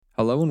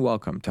Hello and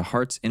welcome to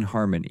Hearts in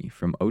Harmony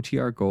from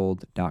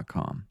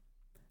OTRGold.com.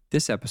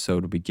 This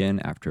episode will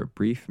begin after a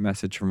brief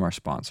message from our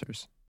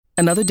sponsors.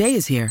 Another day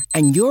is here,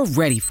 and you're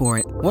ready for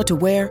it. What to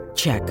wear?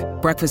 Check.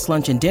 Breakfast,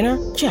 lunch, and dinner?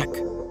 Check.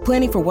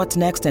 Planning for what's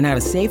next and how to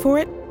save for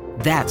it?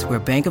 That's where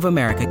Bank of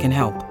America can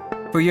help.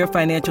 For your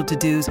financial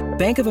to-dos,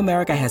 Bank of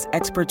America has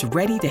experts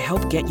ready to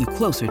help get you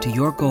closer to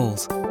your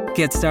goals.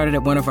 Get started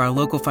at one of our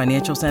local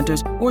financial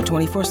centers or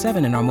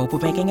 24/7 in our mobile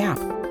banking app.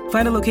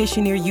 Find a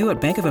location near you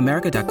at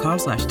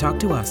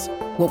bankofamerica.com/talktous.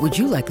 What would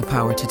you like the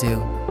power to do?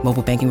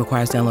 Mobile banking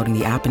requires downloading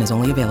the app and is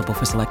only available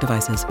for select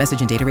devices. Message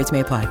and data rates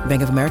may apply.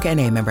 Bank of America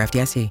N.A., member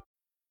FDIC.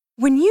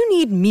 When you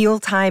need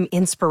mealtime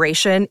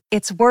inspiration,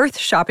 it's worth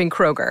shopping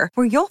Kroger,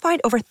 where you'll find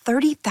over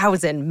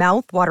 30,000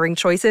 mouth-watering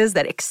choices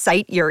that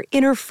excite your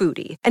inner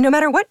foodie. And no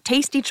matter what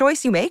tasty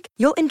choice you make,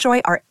 you'll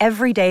enjoy our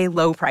everyday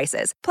low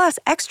prices, plus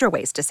extra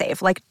ways to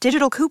save, like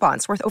digital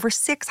coupons worth over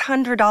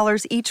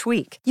 $600 each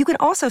week. You can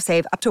also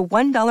save up to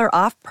 $1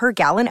 off per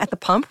gallon at the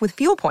pump with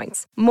fuel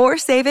points. More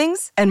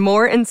savings and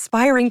more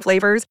inspiring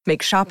flavors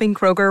make shopping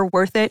Kroger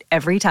worth it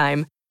every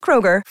time.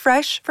 Kroger,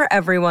 fresh for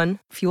everyone.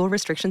 Fuel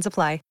restrictions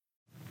apply.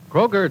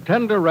 Kroger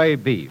Tender Ray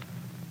Beef.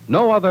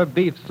 No other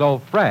beef so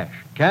fresh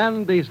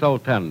can be so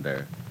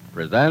tender.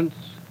 Presents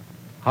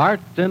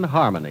Hearts in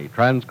Harmony,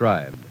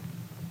 transcribed.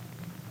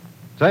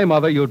 Say,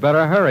 Mother, you'd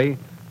better hurry.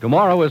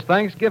 Tomorrow is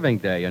Thanksgiving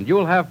Day, and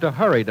you'll have to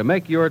hurry to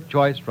make your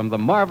choice from the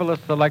marvelous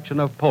selection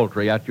of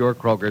poultry at your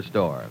Kroger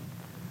store.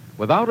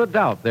 Without a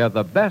doubt, they're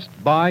the best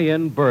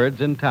buy-in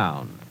birds in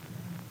town.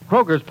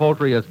 Kroger's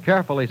poultry is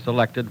carefully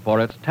selected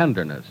for its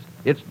tenderness,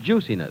 its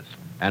juiciness,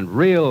 and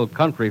real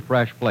country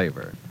fresh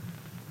flavor.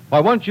 Why,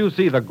 once you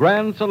see the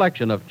grand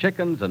selection of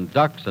chickens and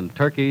ducks and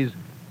turkeys,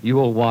 you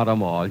will want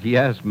them all.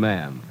 Yes,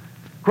 ma'am.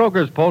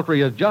 Kroger's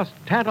poultry is just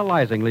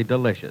tantalizingly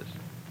delicious.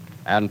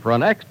 And for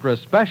an extra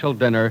special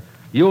dinner,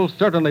 you'll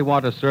certainly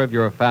want to serve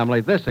your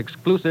family this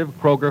exclusive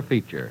Kroger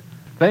feature,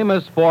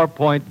 famous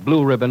 4-point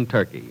blue ribbon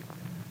turkey.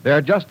 They're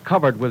just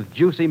covered with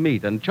juicy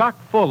meat and chock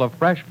full of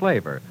fresh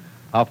flavor,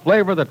 a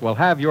flavor that will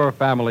have your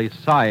family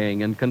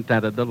sighing in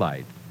contented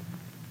delight.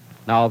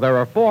 Now, there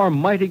are 4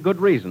 mighty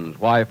good reasons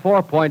why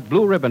 4-point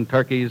blue ribbon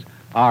turkeys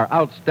are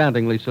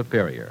outstandingly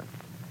superior.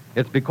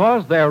 It's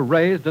because they're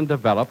raised and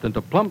developed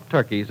into plump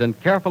turkeys in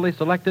carefully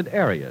selected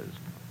areas,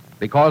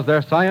 because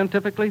they're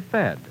scientifically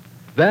fed,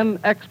 then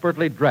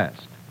expertly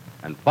dressed,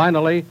 and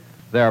finally,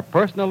 they're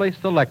personally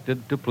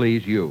selected to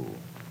please you.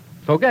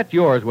 So get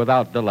yours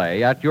without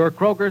delay at your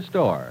Kroger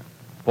store,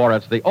 for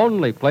it's the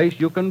only place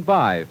you can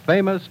buy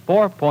famous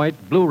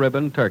 4-point blue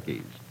ribbon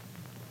turkeys.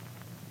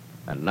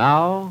 And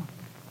now,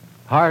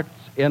 Hearts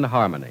in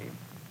Harmony.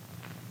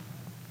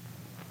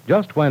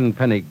 Just when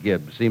Penny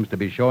Gibbs seems to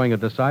be showing a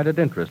decided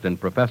interest in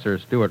Professor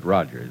Stuart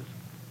Rogers,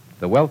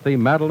 the wealthy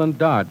Madeline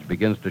Dodge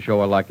begins to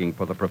show a liking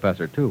for the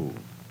professor, too.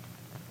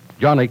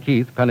 Johnny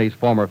Keith, Penny's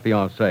former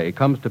fiancé,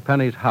 comes to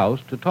Penny's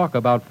house to talk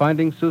about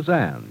finding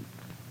Suzanne.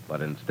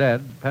 But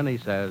instead, Penny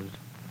says,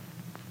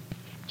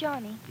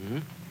 Johnny,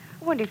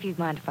 I wonder if you'd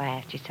mind if I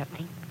asked you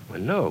something. Well,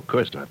 no, of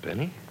course not,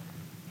 Penny.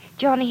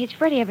 Johnny, has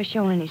Freddie ever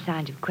shown any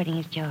signs of quitting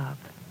his job?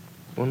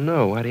 Well,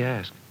 no. Why do you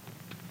ask?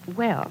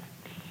 Well,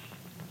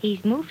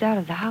 he's moved out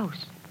of the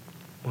house.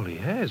 Well, he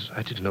has.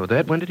 I didn't know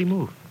that. When did he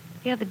move?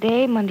 The other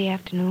day, Monday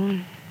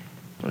afternoon.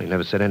 Well, he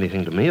never said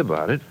anything to me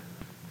about it.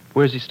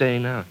 Where's he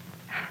staying now?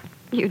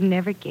 You'd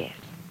never guess.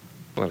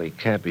 Well, he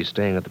can't be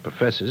staying at the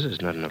professor's.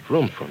 There's not enough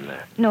room for him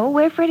there. No,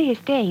 where Freddie is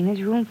staying,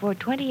 there's room for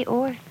 20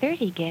 or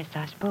 30 guests,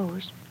 I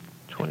suppose.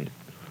 20?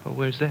 Oh,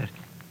 where's that?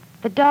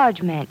 The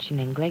Dodge Mansion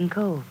in Glen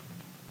Cove.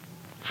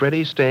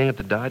 Freddie's staying at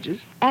the Dodges?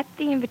 At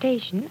the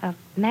invitation of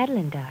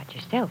Madeline Dodge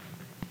herself.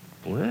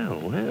 Well,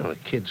 the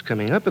kid's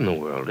coming up in the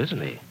world,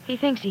 isn't he? He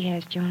thinks he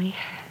has, Johnny.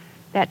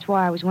 That's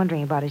why I was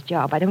wondering about his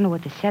job. I don't know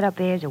what the setup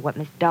is or what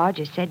Miss Dodge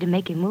has said to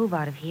make him move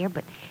out of here,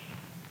 but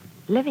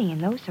living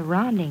in those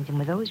surroundings and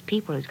with those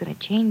people is going to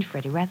change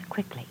Freddie rather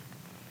quickly.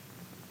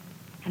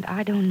 And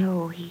I don't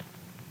know. He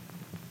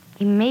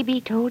may be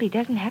told he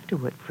doesn't have to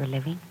work for a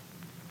living.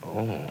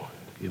 Oh,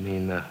 you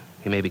mean,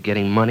 he may be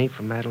getting money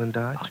from Madeline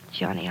Dodge? Oh,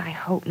 Johnny, I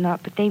hope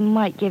not, but they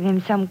might give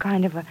him some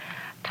kind of a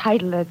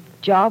title, a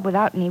job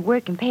without any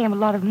work and pay him a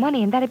lot of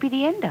money, and that'd be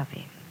the end of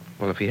him.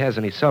 Well, if he has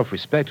any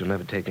self-respect, he'll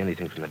never take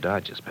anything from the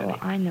Dodges, Penny. Oh,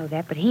 I know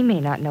that, but he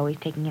may not know he's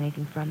taking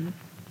anything from them.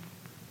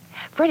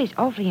 Freddie's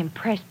awfully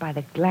impressed by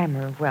the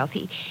glamour of wealth.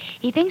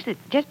 He thinks that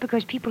just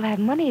because people have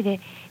money,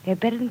 they're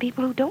better than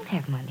people who don't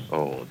have money.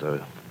 Oh,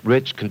 the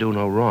rich can do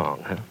no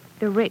wrong, huh?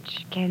 The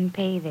rich can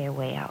pay their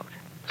way out.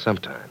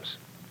 Sometimes.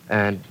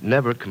 And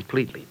never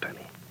completely,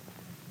 Penny.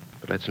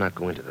 But let's not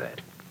go into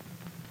that.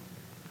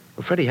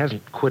 Well, Freddie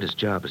hasn't quit his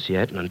job as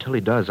yet, and until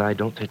he does, I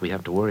don't think we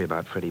have to worry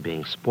about Freddie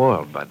being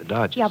spoiled by the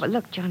Dodgers. Yeah, but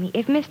look, Johnny,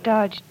 if Miss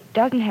Dodge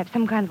doesn't have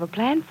some kind of a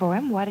plan for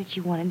him, why did she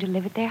want him to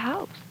live at their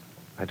house?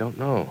 I don't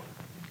know.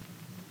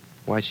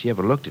 Why she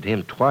ever looked at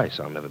him twice,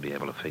 I'll never be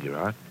able to figure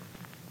out.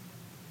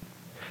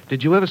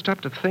 Did you ever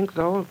stop to think,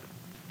 though,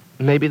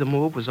 maybe the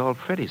move was all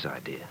Freddie's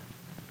idea?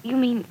 You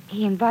mean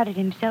he invited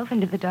himself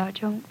into the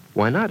Dodge home?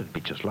 Why not? It'd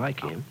be just like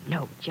him.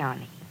 No,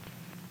 Johnny.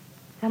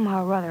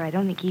 Somehow or other, I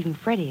don't think even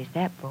Freddie is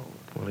that bold.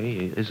 Well,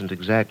 he isn't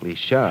exactly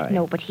shy.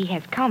 No, but he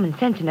has common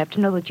sense enough to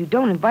know that you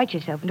don't invite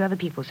yourself into other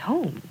people's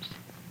homes.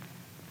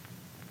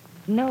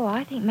 No,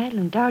 I think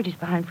Madeline Dodge is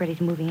behind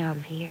Freddie's moving out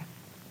of here.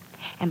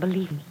 And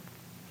believe me,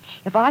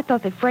 if I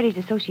thought that Freddie's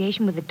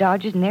association with the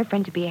Dodgers and their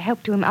friends would be a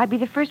help to him, I'd be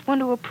the first one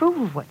to approve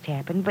of what's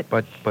happened, but...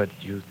 But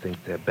you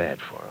think they're bad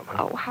for him,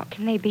 huh? Oh, how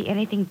can they be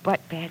anything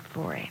but bad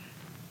for him?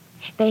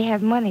 They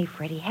have money,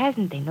 Freddie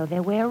hasn't. They know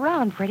their way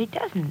around. Freddie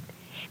doesn't.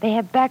 They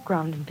have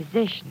background and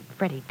position.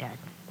 Freddie doesn't.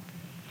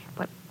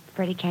 But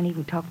Freddie can't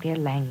even talk their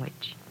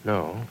language.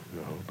 No,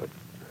 but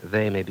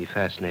they may be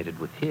fascinated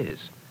with his.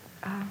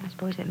 I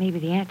suppose that may be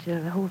the answer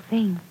to the whole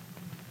thing.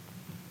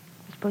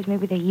 I suppose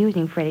maybe they're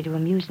using Freddie to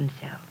amuse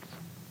themselves.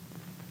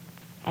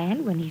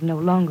 And when he's no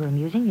longer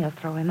amusing, they'll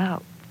throw him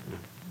out.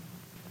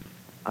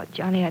 Oh,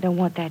 Johnny, I don't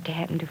want that to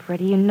happen to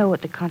Freddie. You know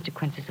what the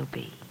consequences will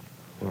be.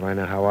 Well, I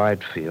know how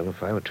I'd feel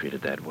if I were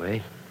treated that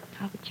way.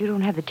 Oh, but you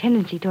don't have the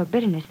tendency toward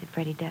bitterness that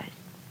Freddie does.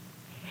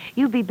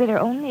 You'd be bitter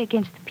only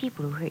against the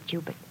people who hurt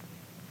you, but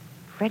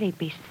Freddie'd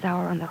be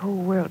sour on the whole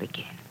world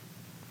again.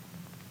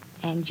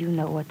 And you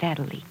know what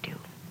that'll lead to.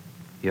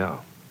 Yeah.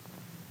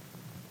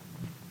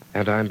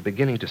 And I'm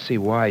beginning to see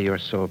why you're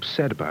so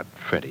upset about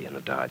Freddie and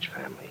the Dodge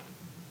family.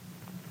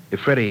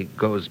 If Freddie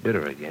goes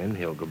bitter again,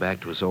 he'll go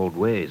back to his old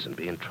ways and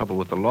be in trouble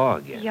with the law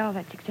again. Yeah,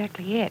 that's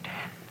exactly it.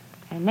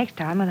 And next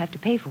time he'll have to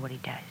pay for what he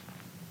does.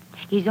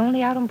 He's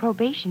only out on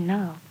probation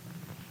now.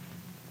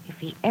 If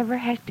he ever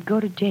has to go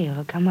to jail,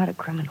 he'll come out a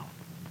criminal.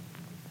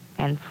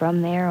 And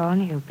from there on,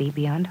 he'll be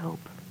beyond hope.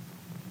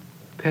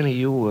 Penny,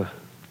 you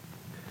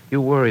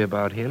worry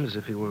about him as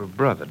if he were a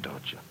brother,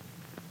 don't you?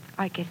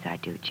 I guess I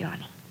do,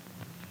 Johnny.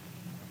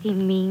 He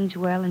means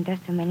well and does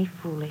so many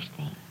foolish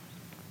things.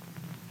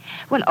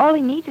 When all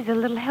he needs is a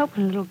little help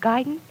and a little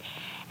guidance,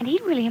 and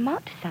he'd really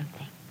amount to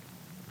something.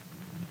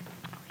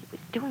 Oh, he was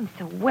doing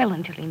so well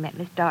until he met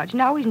Miss Dodge.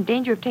 Now he's in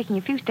danger of taking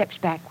a few steps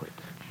backwards.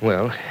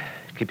 Well,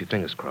 keep your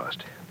fingers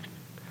crossed.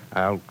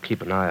 I'll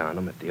keep an eye on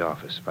him at the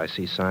office. If I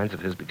see signs of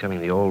his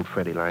becoming the old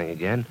Freddie Lang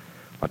again,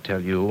 I'll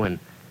tell you, and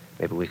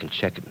maybe we can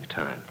check it in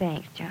time.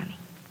 Thanks, Johnny.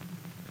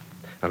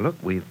 Now, look,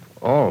 we've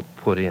all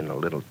put in a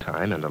little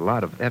time and a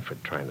lot of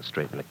effort trying to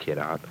straighten the kid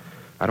out.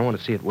 I don't want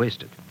to see it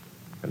wasted.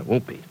 And it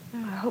won't be.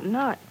 Oh, I hope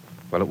not.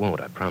 Well, it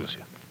won't, I promise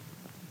you.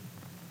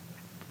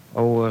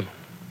 Oh,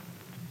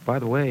 by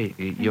the way,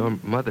 your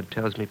mother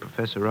tells me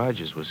Professor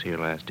Rogers was here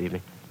last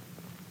evening.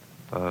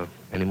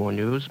 Any more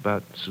news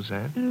about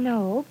Suzanne?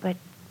 No, but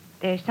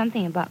there's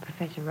something about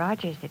Professor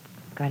Rogers that's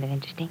kind of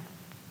interesting.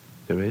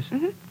 There is?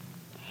 Mm-hmm.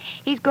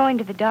 He's going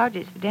to the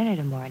Dodgers for dinner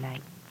tomorrow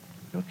night.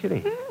 No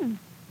kidding. Mm.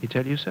 He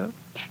tell you so?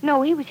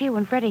 No, he was here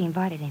when Freddie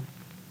invited him.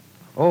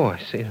 Oh, I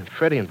see.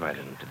 Freddie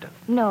invited him to dinner.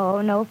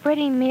 No,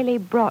 Freddie merely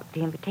brought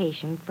the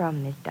invitation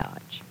from Miss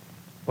Dodge.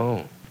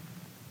 Oh.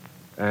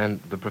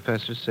 And the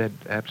professor said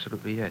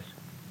absolutely yes.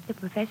 The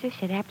professor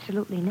said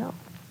absolutely no.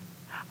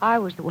 I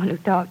was the one who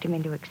talked him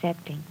into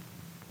accepting.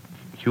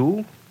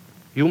 You?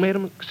 You made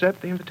him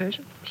accept the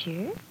invitation?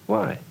 Sure.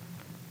 Why?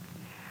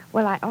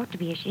 Well, I ought to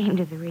be ashamed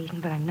of the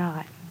reason, but I'm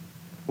not.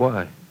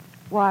 Why?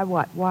 Why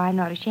what? Why I'm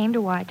not ashamed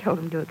or why I told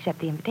him to accept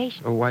the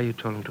invitation? Or why you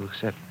told him to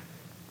accept?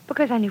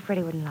 Because I knew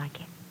Freddie wouldn't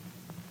like it.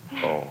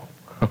 Oh.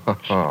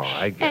 Oh,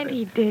 I get And it.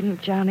 he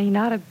didn't, Johnny,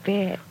 not a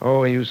bit.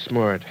 Oh, you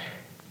smart.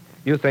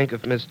 You think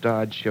if Miss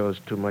Dodge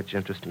shows too much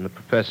interest in the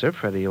professor,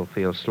 Freddie will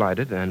feel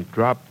slighted and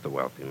drop the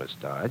wealthy Miss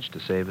Dodge to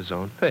save his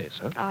own face,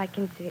 huh? I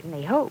can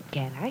certainly hope,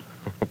 can't I?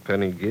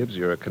 Penny Gibbs,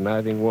 you're a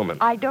conniving woman.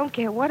 I don't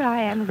care what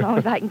I am as long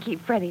as I can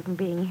keep Freddie from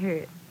being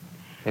hurt.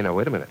 Hey, now,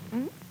 wait a minute.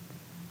 Hmm?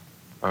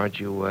 Aren't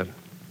you,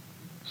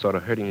 sort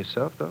of hurting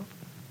yourself, though?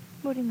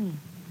 What do you mean?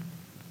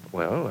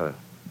 Well,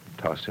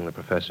 tossing the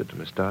professor to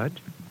Miss Dodge?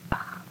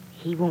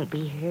 He won't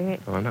be hurt.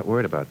 Oh, I'm not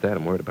worried about that.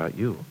 I'm worried about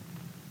you.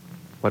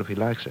 What if he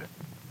likes her?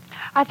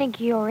 I think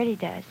he already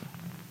does.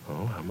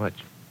 Oh, how much?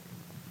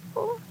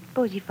 Oh,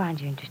 suppose he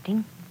finds her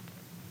interesting.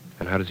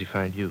 And how does he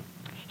find you?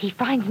 He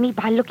finds me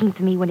by looking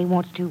for me when he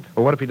wants to.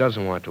 Well, what if he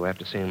doesn't want to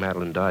after seeing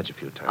Madeline Dodge a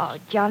few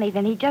times? Oh, Johnny,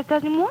 then he just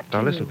doesn't want to.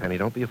 Now, listen, Penny,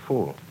 don't be a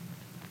fool.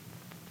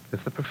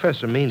 If the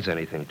professor means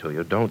anything to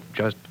you, don't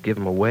just give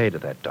him away to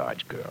that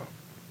Dodge girl.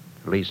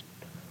 At least,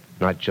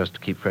 not just to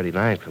keep Freddie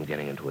Lang from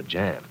getting into a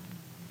jam.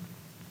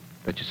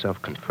 Let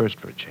yourself come first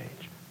for a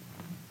change.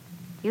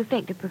 You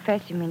think the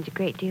professor means a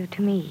great deal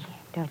to me,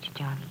 don't you,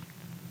 Johnny?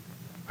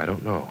 I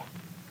don't know.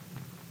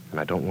 And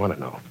I don't want to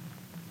know.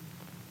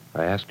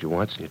 I asked you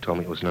once, and you told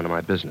me it was none of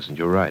my business, and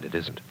you're right, it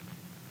isn't.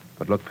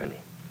 But look, Penny,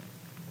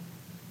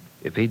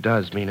 if he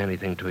does mean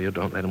anything to you,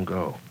 don't let him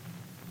go.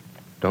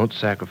 Don't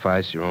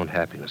sacrifice your own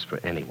happiness for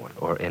anyone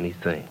or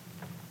anything.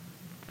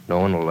 No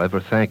one will ever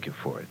thank you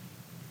for it.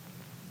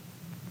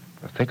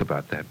 Now, think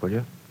about that, will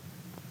you?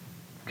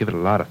 Give it a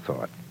lot of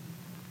thought.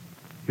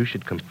 You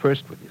should come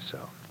first with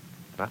yourself,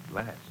 not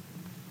last.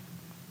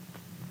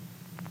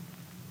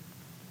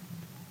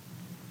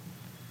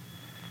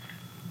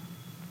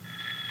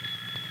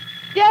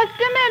 Just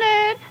a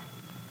minute.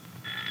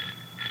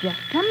 Just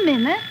a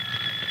minute.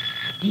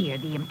 Dear,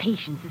 the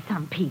impatience of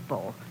some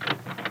people.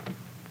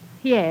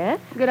 Yes?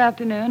 Good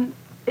afternoon.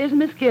 Is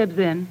Miss Gibbs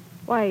in?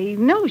 Why,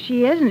 no,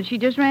 she isn't. She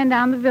just ran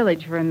down the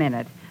village for a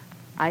minute.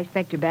 I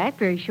expect her back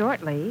very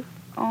shortly.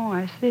 Oh,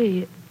 I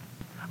see.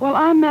 Well,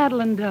 I'm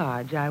Madeline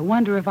Dodge. I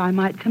wonder if I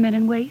might come in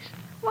and wait.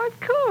 Well, of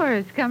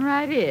course. Come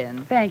right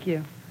in. Thank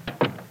you.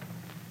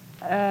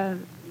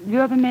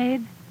 You're the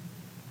maid?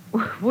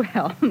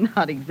 Well,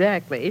 not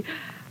exactly.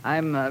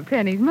 I'm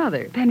Penny's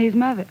mother. Penny's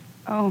mother.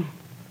 Oh,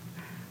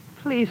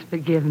 please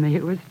forgive me.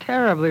 It was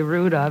terribly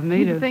rude of me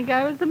You to... think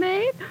I was the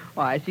maid?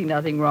 Why, I see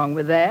nothing wrong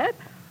with that.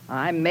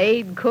 I'm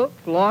maid, cook,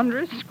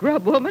 laundress,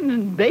 scrub woman,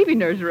 and baby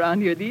nurse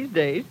around here these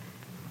days.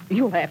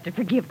 You'll have to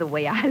forgive the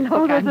way I look.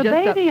 Oh, there's I'm a just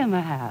baby in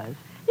the house.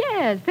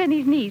 Yes,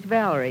 Penny's niece,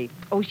 Valerie.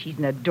 Oh, she's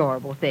an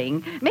adorable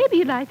thing. Maybe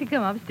you'd like to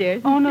come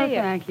upstairs and Oh, no, see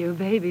her. thank you.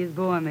 Babies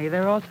bore me.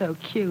 They're all so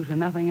cute and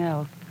nothing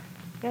else.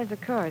 Yes,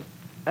 of course.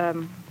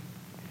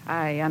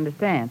 I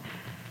understand.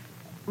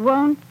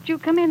 Won't you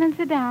come in and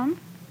sit down?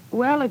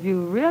 Well, if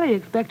you really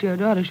expect your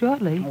daughter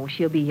shortly... Oh,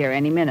 she'll be here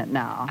any minute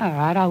now. All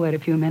right, I'll wait a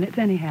few minutes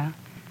anyhow.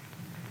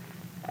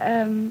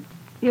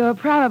 You're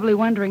probably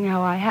wondering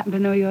how I happen to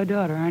know your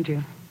daughter, aren't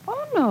you?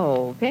 Oh,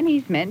 no.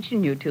 Penny's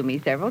mentioned you to me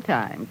several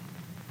times.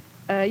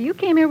 You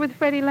came here with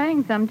Freddie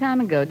Lang some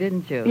time ago,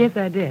 didn't you? Yes,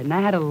 I did, and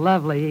I had a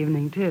lovely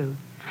evening, too.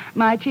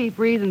 My chief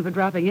reason for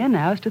dropping in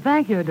now is to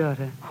thank your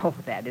daughter. Oh,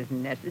 that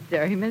isn't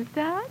necessary, Miss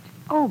Dodge.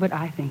 Oh, but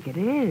I think it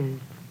is.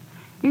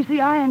 You see,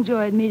 I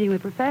enjoyed meeting the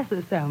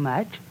professor so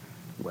much.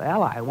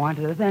 Well, I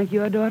wanted to thank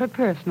your daughter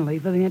personally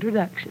for the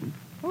introduction.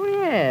 Oh,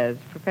 yes.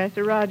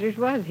 Professor Rogers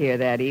was here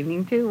that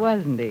evening, too,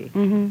 wasn't he?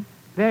 Mm-hmm.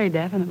 Very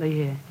definitely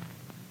here.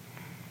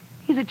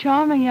 He's a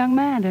charming young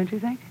man, don't you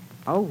think?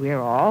 Oh,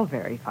 we're all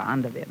very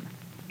fond of him.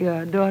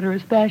 Your daughter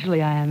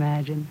especially, I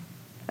imagine.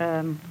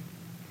 Well,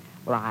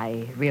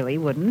 I really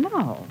wouldn't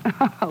know.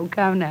 Oh,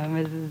 come now,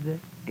 Mrs.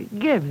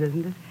 Gibbs,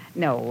 isn't it?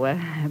 No,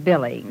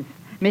 Billings.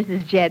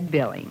 Mrs. Jed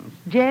Billings.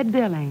 Jed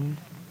Billings.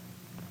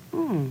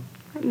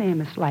 That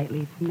name is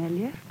slightly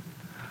familiar.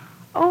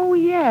 Oh,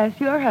 yes,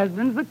 your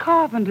husband's the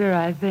carpenter,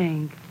 I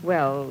think.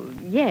 Well,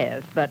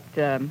 yes, but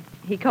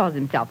he calls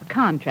himself a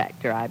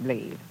contractor, I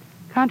believe.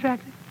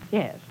 Contractor?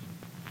 Yes.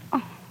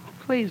 Oh,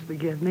 please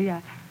forgive me.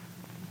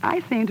 I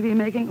seem to be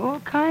making all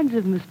kinds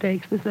of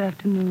mistakes this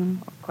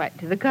afternoon. Quite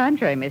to the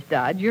contrary, Miss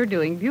Dodge. You're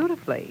doing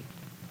beautifully.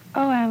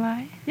 Oh, am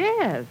I?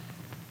 Yes,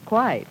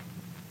 quite.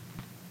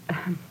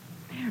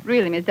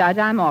 Really, Miss Dodge,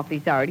 I'm awfully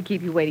sorry to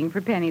keep you waiting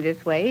for Penny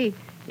this way.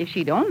 If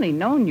she'd only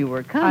known you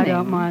were coming... I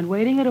don't mind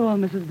waiting at all,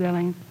 Mrs.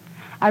 Billings.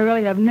 I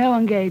really have no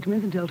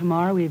engagements until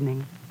tomorrow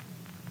evening.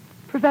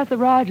 Professor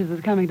Rogers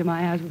is coming to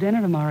my house for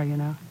dinner tomorrow, you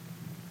know.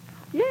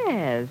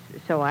 Yes,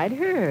 so I'd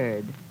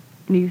heard.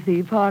 And you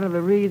see, part of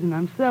the reason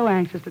I'm so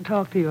anxious to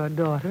talk to your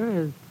daughter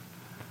is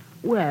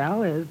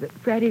that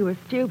Freddie was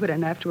stupid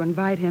enough to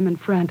invite him in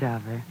front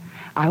of her.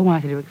 I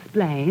wanted to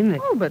explain that...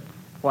 Oh, but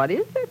what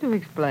is there to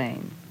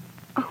explain?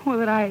 Oh,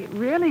 that I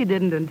really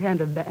didn't intend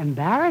to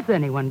embarrass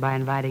anyone by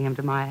inviting him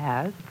to my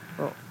house.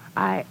 Oh.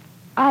 I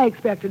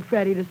expected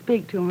Freddie to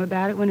speak to him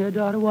about it when your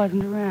daughter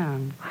wasn't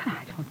around.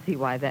 I don't see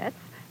why that's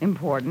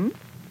important.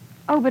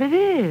 Oh, but it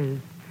is.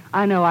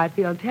 I know I'd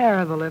feel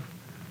terrible if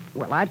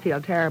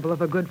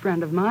a good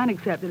friend of mine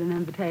accepted an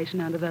invitation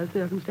under those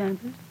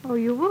circumstances. Oh,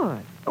 you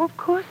would? Oh, of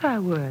course I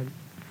would.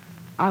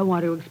 I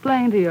want to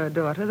explain to your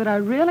daughter that I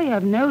really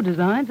have no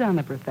designs on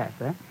the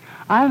professor.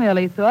 I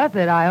merely thought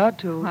that I ought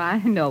to... I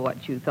know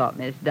what you thought,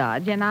 Miss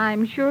Dodge, and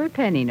I'm sure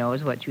Penny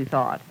knows what you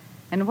thought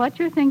and what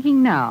you're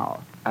thinking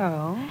now.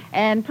 Oh?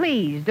 And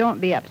please don't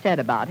be upset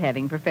about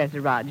having Professor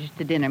Rogers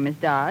to dinner, Miss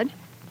Dodge.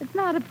 It's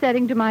not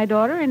upsetting to my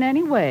daughter in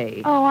any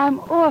way. Oh, I'm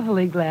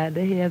awfully glad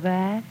to hear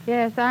that.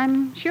 Yes,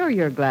 I'm sure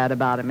you're glad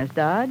about it, Miss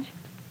Dodge.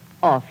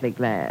 Awfully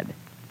glad.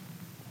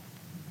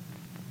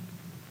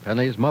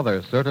 Penny's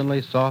mother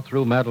certainly saw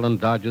through Madeline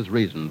Dodge's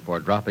reason for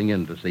dropping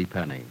in to see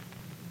Penny.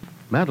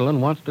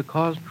 Madeline wants to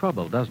cause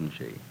trouble, doesn't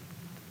she?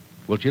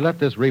 Will she let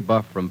this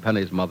rebuff from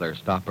Penny's mother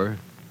stop her?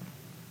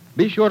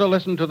 Be sure to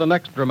listen to the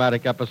next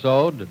dramatic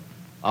episode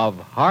of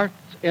Hearts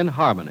in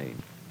Harmony.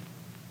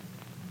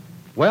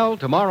 Well,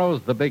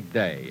 tomorrow's the big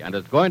day, and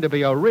it's going to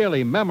be a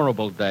really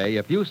memorable day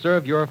if you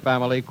serve your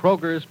family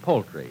Kroger's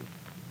Poultry.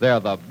 They're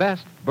the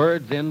best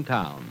birds in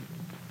town.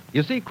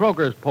 You see,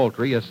 Kroger's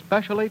Poultry is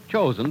specially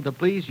chosen to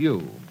please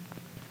you.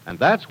 And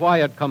that's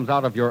why it comes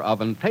out of your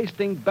oven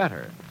tasting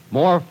better,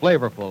 more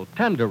flavorful,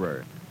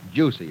 tenderer,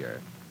 juicier.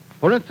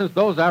 For instance,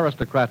 those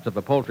aristocrats of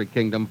the poultry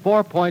kingdom,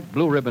 4-point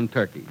blue ribbon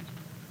turkeys.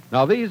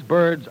 Now, these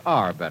birds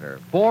are better,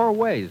 4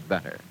 ways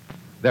better.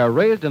 They're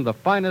raised in the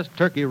finest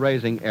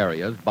turkey-raising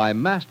areas by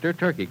master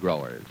turkey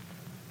growers.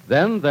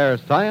 Then they're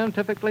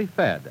scientifically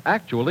fed,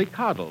 actually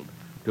coddled,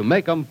 to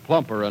make 'em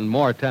plumper and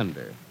more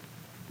tender.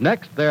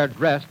 Next, they're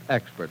dressed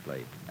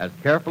expertly, as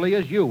carefully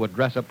as you would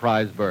dress a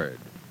prize bird.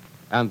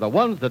 And the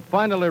ones that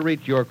finally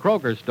reach your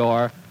Kroger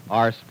store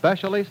are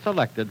specially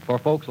selected for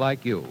folks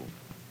like you.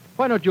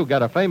 Why don't you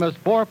get a famous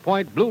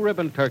 4-point blue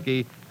ribbon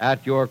turkey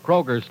at your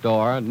Kroger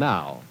store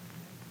now?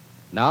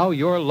 Now,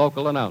 your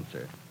local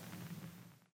announcer.